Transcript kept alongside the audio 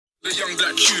The young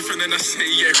black youth, and then I say,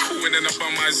 yeah, cool, and then I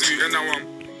bum my zoo, and now I'm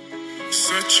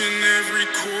searching every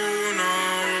corner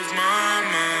of my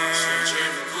mind. Search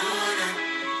every corner,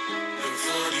 look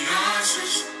for the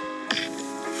answers.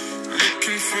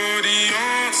 Looking for the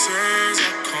answers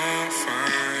I can't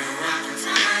find. I can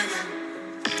find them,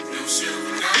 no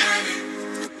silver lining.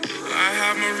 I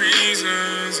have my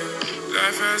reasons,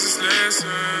 life has its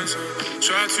lessons.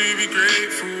 Try to be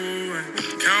grateful and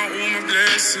count all my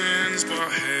blessings,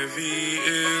 but heavy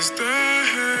is the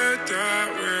head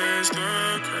that wears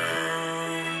the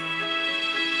crown.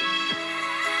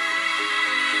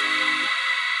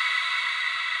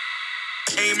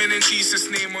 Amen in Jesus'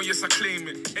 name, oh yes I claim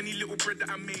it. Any little bread that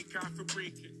I make, I have to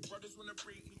break it. Brothers wanna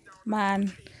break me down.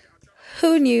 Man,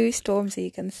 who knew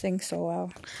Stormzy can sing so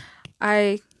well?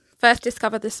 I first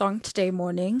discovered the song today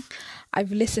morning.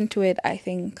 I've listened to it, I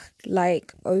think,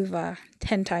 like over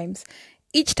 10 times.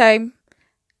 Each time,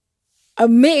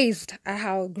 amazed at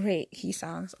how great he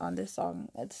sounds on this song.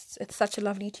 It's such a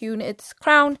lovely tune. It's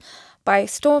Crown by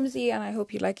Stormzy, and I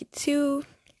hope you like it too.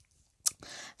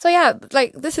 So yeah,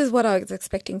 like, this is what I was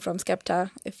expecting from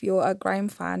Skepta, if you're a grime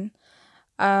fan.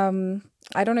 I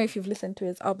don't know if you've listened to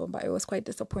his album, but it was quite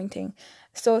disappointing.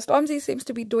 So Stormzy seems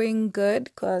to be doing good,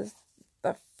 because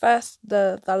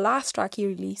the last track he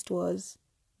released was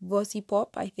Voicy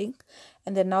Pop, I think,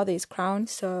 and then now there's Crown.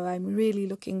 So I'm really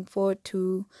looking forward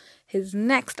to his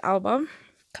next album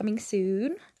coming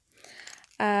soon.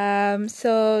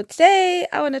 So today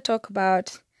I want to talk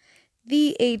about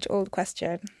the age-old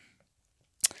question: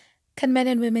 can men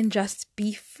and women just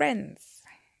be friends?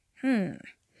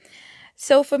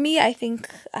 So for me, I think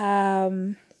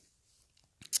when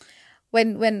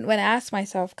I ask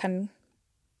myself, can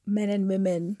men and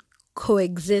women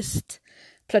coexist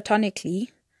platonically?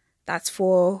 That's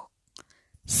for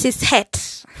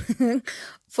cishet,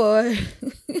 for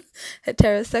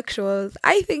heterosexuals.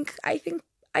 I think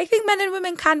men and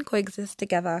women can coexist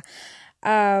together.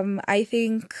 I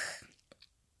think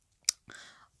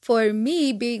for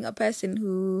me, being a person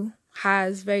who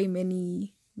has very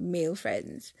many male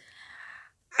friends,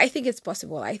 I think it's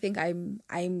possible. I think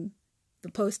I'm the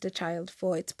poster child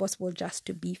for it's possible just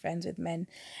to be friends with men.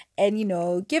 And, you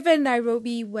know, given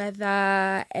Nairobi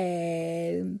weather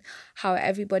and how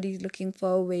everybody's looking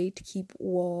for a way to keep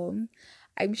warm,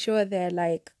 I'm sure there are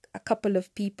like a couple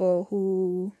of people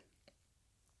who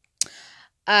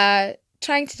are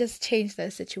trying to just change their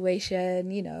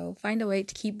situation, you know, find a way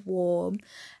to keep warm.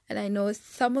 And I know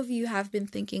some of you have been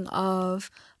thinking of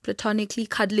platonically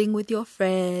cuddling with your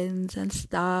friends and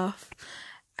stuff.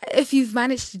 If you've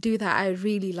managed to do that, I'd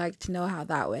really like to know how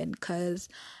that went, because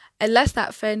unless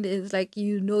that friend is like,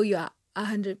 you know, you're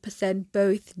 100%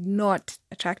 both not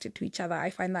attracted to each other, I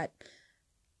find that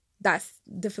that's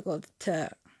difficult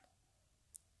to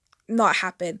not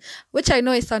happen, which I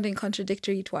know is sounding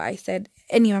contradictory to what I said.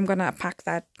 Anyway, I'm gonna unpack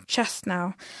that just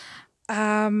now.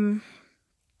 So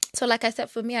like I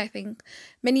said, for me, I think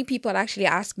many people actually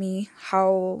ask me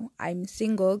how I'm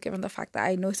single, given the fact that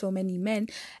I know so many men.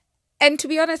 And to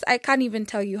be honest, I can't even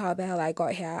tell you how the hell I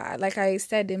got here. Like I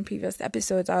said in previous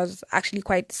episodes, I was actually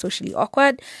quite socially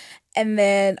awkward. And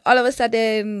then all of a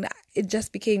sudden, it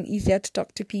just became easier to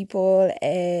talk to people.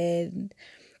 And,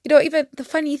 you know, even the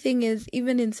funny thing is,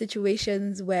 even in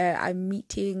situations where I'm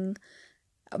meeting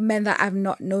men that I've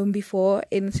not known before,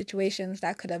 in situations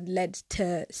that could have led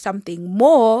to something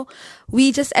more,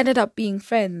 we just ended up being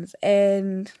friends.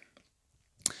 And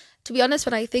to be honest,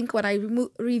 when I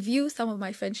review some of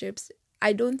my friendships,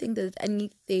 I don't think there's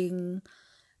anything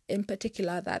in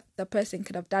particular that the person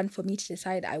could have done for me to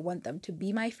decide I want them to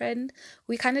be my friend.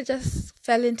 We kind of just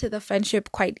fell into the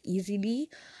friendship quite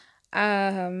easily.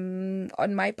 On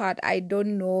my part, I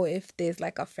don't know if there's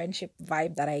like a friendship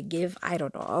vibe that I give. I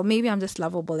don't know. Or maybe I'm just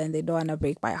lovable and they don't want to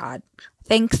break my heart.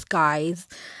 Thanks, guys.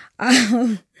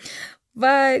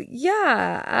 But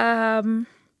yeah,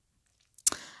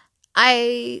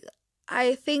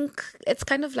 I think it's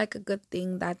kind of like a good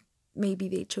thing that maybe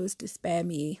they chose to spare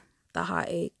me the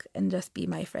heartache and just be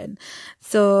my friend.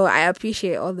 So I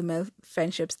appreciate all the male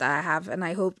friendships that I have, and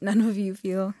I hope none of you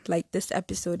feel like this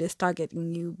episode is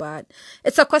targeting you, but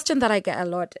it's a question that I get a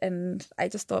lot, and I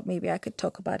just thought maybe I could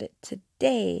talk about it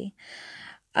today.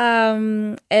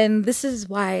 And this is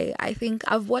why I think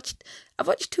I've watched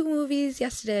 2 movies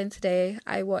yesterday and today.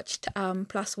 I watched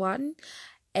Plus One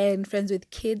and Friends with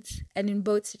Kids, and in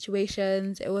both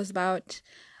situations it was about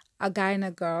a guy and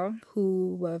a girl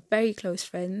who were very close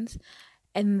friends,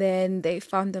 and then they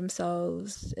found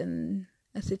themselves in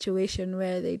a situation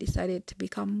where they decided to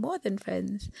become more than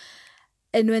friends.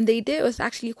 And when they did, it was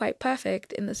actually quite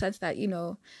perfect, in the sense that, you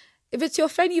know, if it's your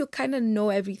friend, you kind of know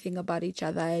everything about each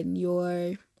other, and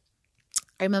I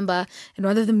remember in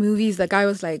one of the movies, the guy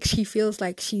was like, she feels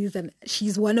like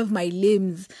she's one of my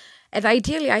limbs. And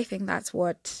ideally, I think that's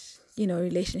what,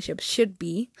 relationships should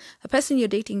be. The person you're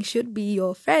dating should be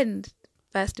your friend,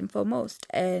 first and foremost,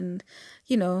 and,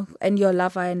 and your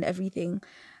lover and everything.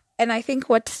 And I think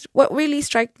what really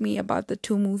struck me about the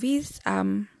two movies,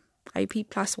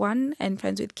 IP+1 and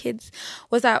Friends with Kids,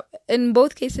 was that in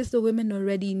both cases, the women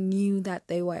already knew that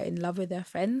they were in love with their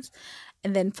friends.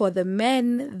 And then for the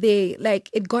men,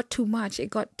 it got too much. It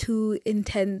got too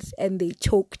intense, and they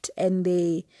choked and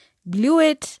they blew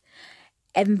it.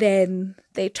 And then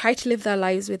they tried to live their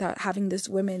lives without having this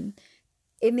woman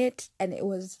in it. And it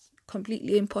was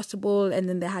completely impossible. And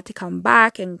then they had to come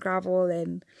back and gravel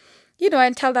and,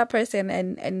 and tell that person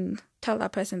and tell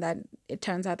that person that it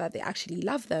turns out that they actually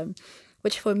love them,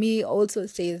 which for me also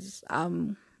says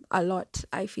a lot,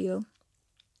 I feel.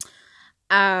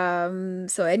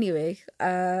 So anyway,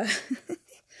 I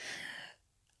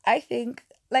think,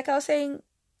 like I was saying,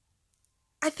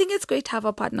 I think it's great to have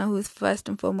a partner who's first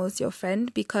and foremost your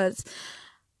friend, because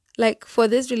like for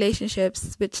these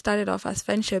relationships, which started off as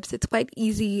friendships, it's quite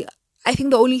easy. I think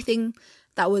the only thing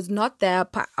that was not there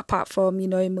apart from,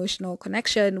 emotional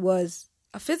connection was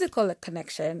a physical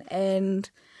connection. And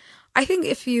I think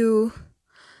if you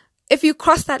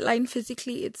cross that line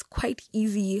physically, it's quite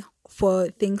easy for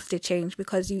things to change,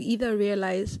 because you either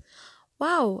realize,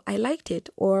 wow, I liked it,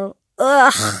 or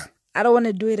ugh, I don't want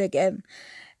to do it again.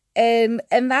 And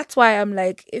that's why I'm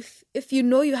like, if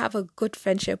you have a good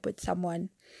friendship with someone,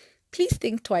 please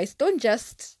think twice. Don't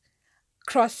just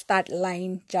cross that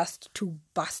line just to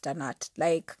bust a nut.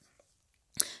 Like,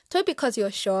 do it because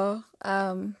you're sure.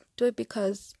 Do it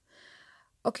because,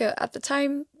 okay, at the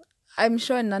time, I'm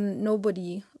sure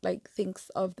nobody thinks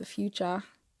of the future.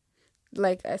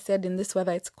 Like I said, in this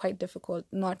weather, it's quite difficult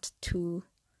not to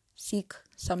seek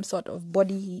some sort of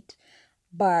body heat.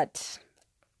 But,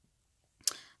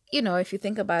 if you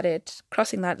think about it,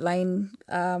 crossing that line,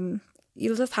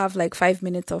 you'll just have 5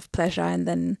 minutes of pleasure and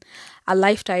then a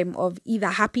lifetime of either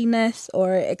happiness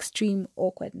or extreme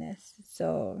awkwardness.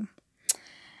 So,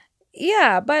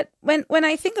 yeah, but when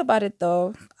I think about it,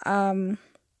 though, there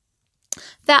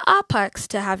are perks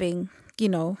to having,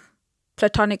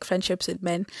 platonic friendships with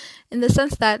men, in the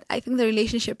sense that I think the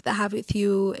relationship they have with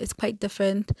you is quite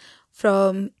different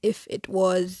from if it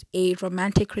was a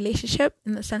romantic relationship,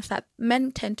 in the sense that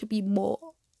men tend to be more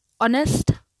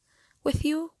honest with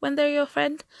you when they're your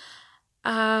friend.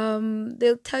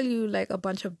 They'll tell you a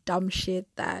bunch of dumb shit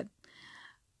that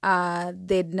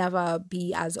they'd never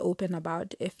be as open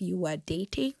about if you were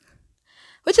dating,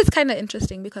 which is kind of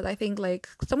interesting, because I think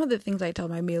some of the things I tell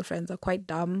my male friends are quite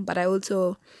dumb, but I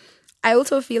also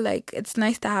feel like it's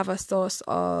nice to have a source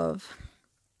of,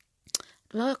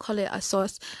 I don't call it a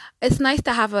source. It's nice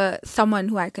to have someone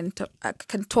who I can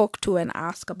talk to and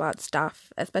ask about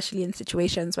stuff, especially in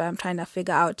situations where I'm trying to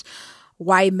figure out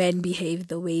why men behave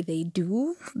the way they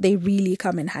do. They really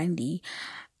come in handy.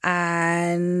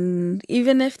 And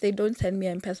even if they don't send me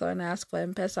M-Pesa and I ask for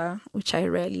M-Pesa, which I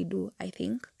rarely do, I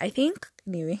think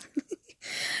anyway,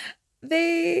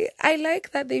 I like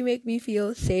that they make me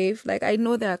feel safe. I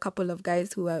know there are a couple of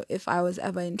guys who, if I was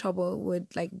ever in trouble, would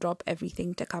drop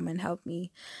everything to come and help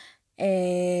me.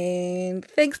 And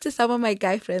thanks to some of my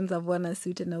guy friends, I've won a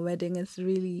suit in a wedding. It's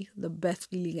really the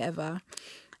best feeling ever.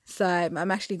 So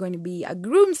I'm actually going to be a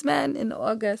groomsman in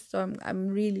August. So I'm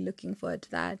really looking forward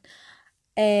to that.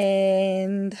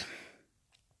 And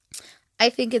I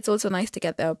think it's also nice to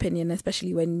get their opinion,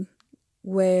 especially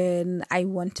when I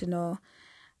want to know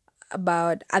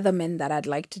about other men that I'd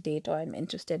like to date or I'm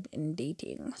interested in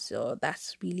dating. So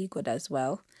that's really good as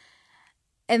well.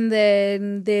 And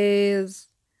then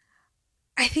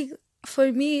I think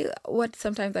for me, what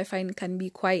sometimes I find can be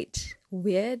quite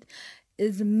weird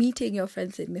is meeting your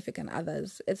friends' significant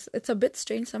others. It's a bit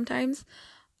strange sometimes.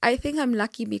 I think I'm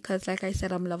lucky because, like I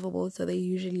said, I'm lovable, so they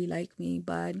usually like me.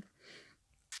 But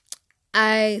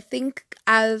I think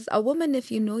as a woman, if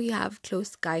you have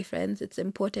close guy friends, it's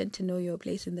important to know your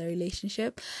place in the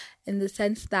relationship, in the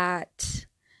sense that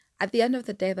at the end of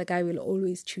the day, the guy will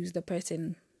always choose the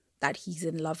person that he's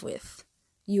in love with.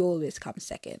 You always come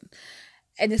second.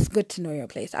 And it's good to know your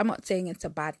place. I'm not saying it's a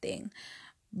bad thing.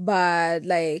 But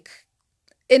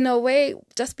in a way,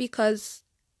 just because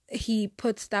he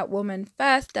puts that woman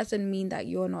first doesn't mean that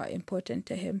you're not important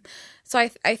to him. So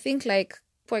I think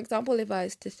for example, if I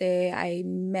was to say I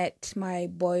met my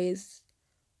boy's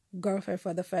girlfriend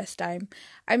for the first time,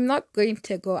 I'm not going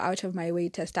to go out of my way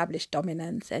to establish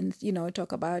dominance and,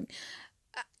 talk about,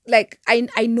 like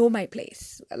I know my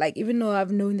place. Like even though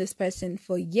I've known this person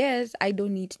for years, I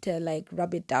don't need to like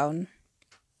rub it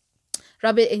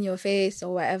in your face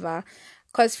or whatever.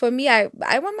 Because for me, I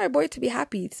want my boy to be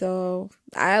happy, so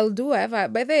I'll do whatever.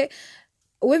 But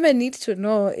women need to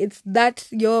know it's that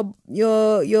your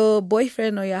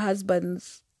boyfriend or your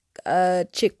husband's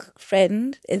chick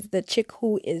friend is the chick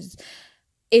who is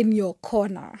in your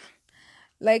corner.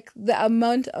 Like the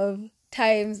amount of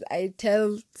times I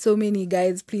tell so many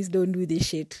guys, please don't do this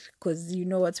shit because you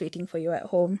know what's waiting for you at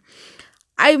home.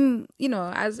 I'm,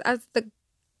 as the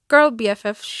girl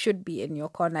BFF should be in your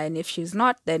corner, and if she's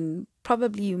not, then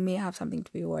probably you may have something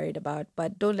to be worried about.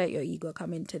 But don't let your ego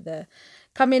come in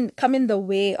the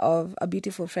way of a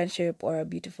beautiful friendship or a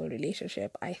beautiful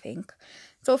relationship, I think.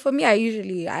 So for me,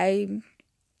 I'm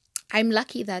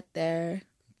lucky that the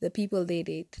people they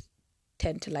date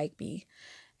tend to like me,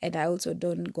 and I also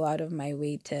don't go out of my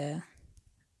way to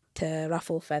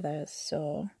ruffle feathers.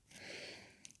 So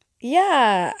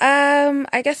yeah,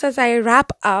 I guess as I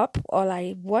wrap up, all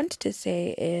I want to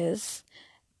say is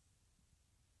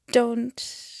don't,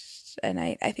 and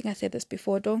I think I said this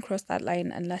before, don't cross that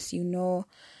line unless you know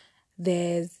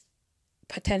there's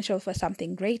potential for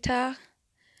something greater.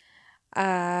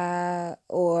 Or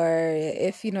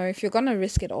if you're gonna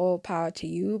risk it, all power to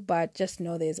you, but just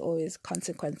know there's always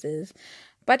consequences.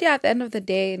 But yeah, at the end of the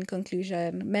day, in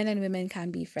conclusion, men and women can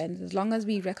be friends as long as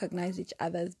we recognize each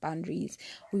other's boundaries,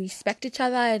 we respect each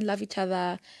other and love each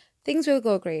other. Things will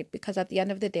go great, because at the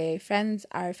end of the day, friends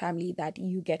are a family that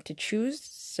you get to choose.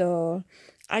 So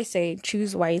I say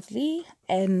choose wisely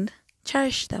and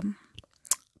cherish them.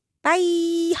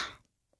 Bye.